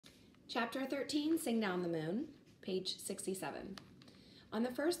Chapter 13, Sing Down the Moon, page 67. On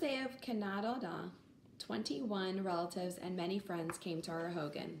the first day of Kanadada, 21 relatives and many friends came to our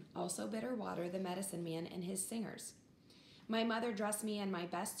hogan, also Bitterwater, the medicine man, and his singers. My mother dressed me in my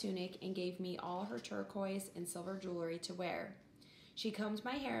best tunic and gave me all her turquoise and silver jewelry to wear. She combed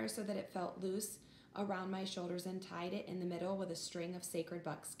my hair so that it felt loose around my shoulders and tied it in the middle with a string of sacred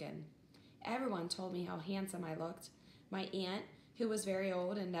buckskin. Everyone told me how handsome I looked. My aunt, who was very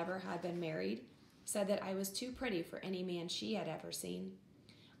old and never had been married, said that I was too pretty for any man she had ever seen.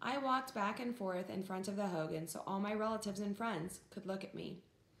 I walked back and forth in front of the hogan so all my relatives and friends could look at me.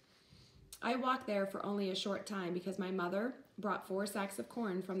 I walked there for only a short time because my mother brought 4 sacks of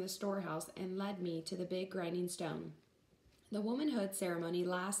corn from the storehouse and led me to the big grinding stone. The womanhood ceremony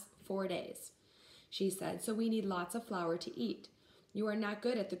lasts 4 days, she said, so we need lots of flour to eat. You are not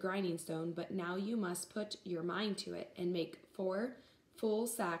good at the grinding stone, but now you must put your mind to it and make 4 full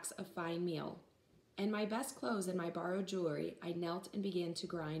sacks of fine meal. In my best clothes and my borrowed jewelry, I knelt and began to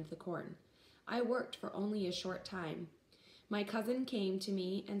grind the corn. I worked for only a short time. My cousin came to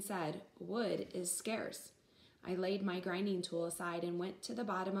me and said, "Wood is scarce." I laid my grinding tool aside and went to the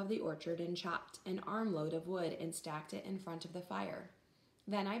bottom of the orchard and chopped an armload of wood and stacked it in front of the fire.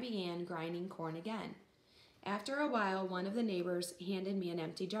 Then I began grinding corn again. After a while, one of the neighbors handed me an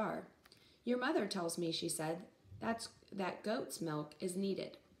empty jar. "Your mother tells me," she said, that goat's milk is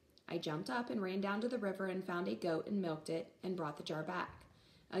needed." I jumped up and ran down to the river and found a goat and milked it and brought the jar back.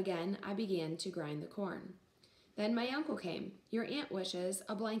 Again, I began to grind the corn. Then my uncle came. "Your aunt wishes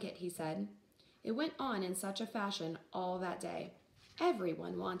a blanket," he said. It went on in such a fashion all that day.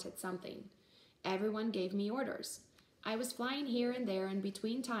 Everyone wanted something. Everyone gave me orders. I was flying here and there, and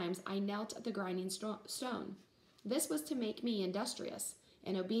between times I knelt at the grinding stone. This was to make me industrious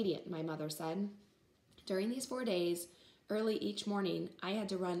and obedient, my mother said. During these 4 days, early each morning, I had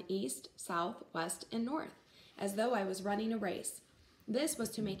to run east, south, west, and north, as though I was running a race. This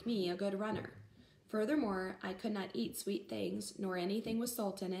was to make me a good runner. Furthermore, I could not eat sweet things, nor anything with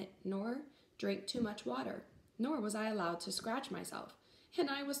salt in it, nor drink too much water, nor was I allowed to scratch myself, and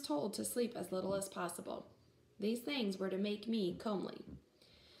I was told to sleep as little as possible. These things were to make me comely.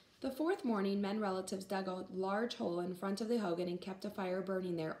 The 4th morning, men relatives dug a large hole in front of the hogan and kept a fire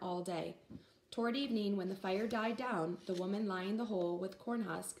burning there all day. Toward evening, when the fire died down, the woman lined the hole with corn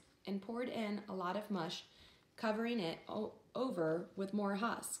husk and poured in a lot of mush, covering it over with more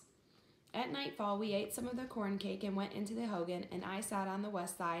husk. At nightfall, we ate some of the corn cake and went into the hogan, and I sat on the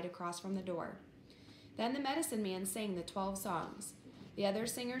west side across from the door. Then the medicine man sang the 12 songs. The other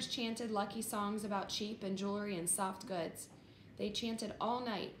singers chanted lucky songs about sheep and jewelry and soft goods. They chanted all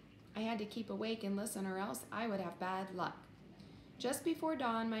night. I had to keep awake and listen, or else I would have bad luck. Just before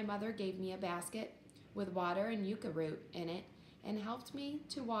dawn, my mother gave me a basket with water and yucca root in it and helped me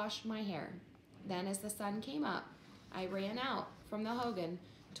to wash my hair. Then as the sun came up, I ran out from the hogan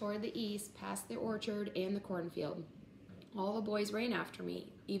toward the east, past the orchard and the cornfield. All the boys ran after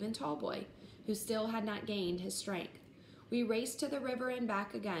me, even Tallboy, who still had not gained his strength. We raced to the river and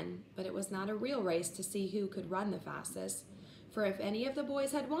back again, but it was not a real race to see who could run the fastest, for if any of the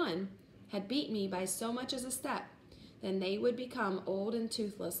boys had beat me by so much as a step, then they would become old and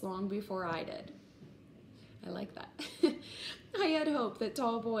toothless long before I did. I like that. I had hoped that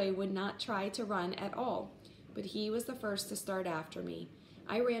Tallboy would not try to run at all, but he was the first to start after me.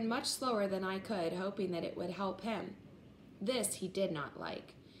 I ran much slower than I could, hoping that it would help him. This he did not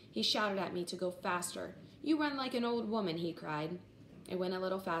like. He shouted at me to go faster. "You run like an old woman," he cried. I went a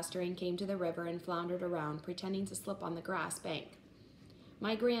little faster and came to the river and floundered around, pretending to slip on the grass bank.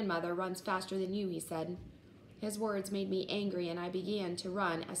 "My grandmother runs faster than you," he said. His words made me angry, and I began to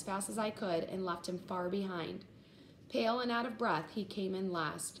run as fast as I could and left him far behind. Pale and out of breath, he came in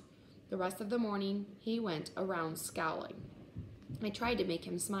last. The rest of the morning, he went around scowling. I tried to make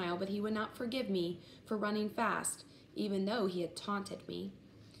him smile, but he would not forgive me for running fast, even though he had taunted me.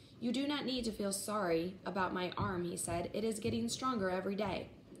 "You do not need to feel sorry about my arm," he said. "It is getting stronger every day."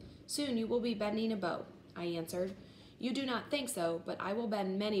 "Soon you will be bending a bow," I answered. "You do not think so, but I will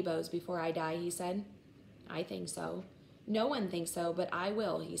bend many bows before I die," he said. "I think so." "No one thinks so, but I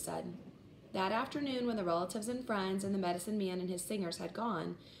will," he said. That afternoon, when the relatives and friends and the medicine man and his singers had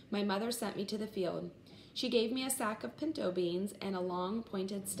gone, my mother sent me to the field. She gave me a sack of pinto beans and a long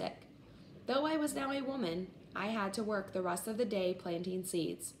pointed stick. Though I was now a woman, I had to work the rest of the day planting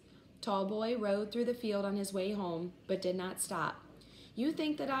seeds. Tallboy rode through the field on his way home, but did not stop. "You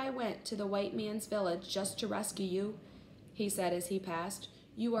think that I went to the white man's village just to rescue you," he said as he passed.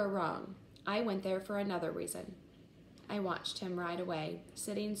 "You are wrong. I went there for another reason." I watched him ride away,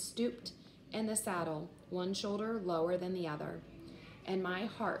 sitting stooped in the saddle, one shoulder lower than the other, and my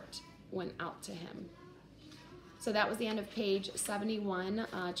heart went out to him. So that was the end of page 71,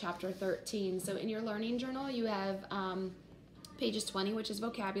 chapter 13. So in your learning journal, you have pages 20, which is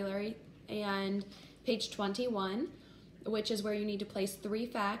vocabulary, and page 21, which is where you need to place 3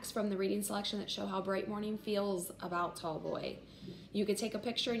 facts from the reading selection that show how Bright Morning feels about Tallboy. You could take a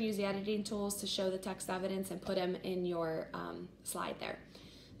picture and use the editing tools to show the text evidence and put them in your slide there.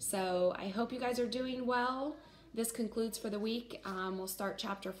 So I hope you guys are doing well. This concludes for the week. We'll start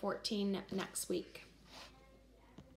chapter 14 next week.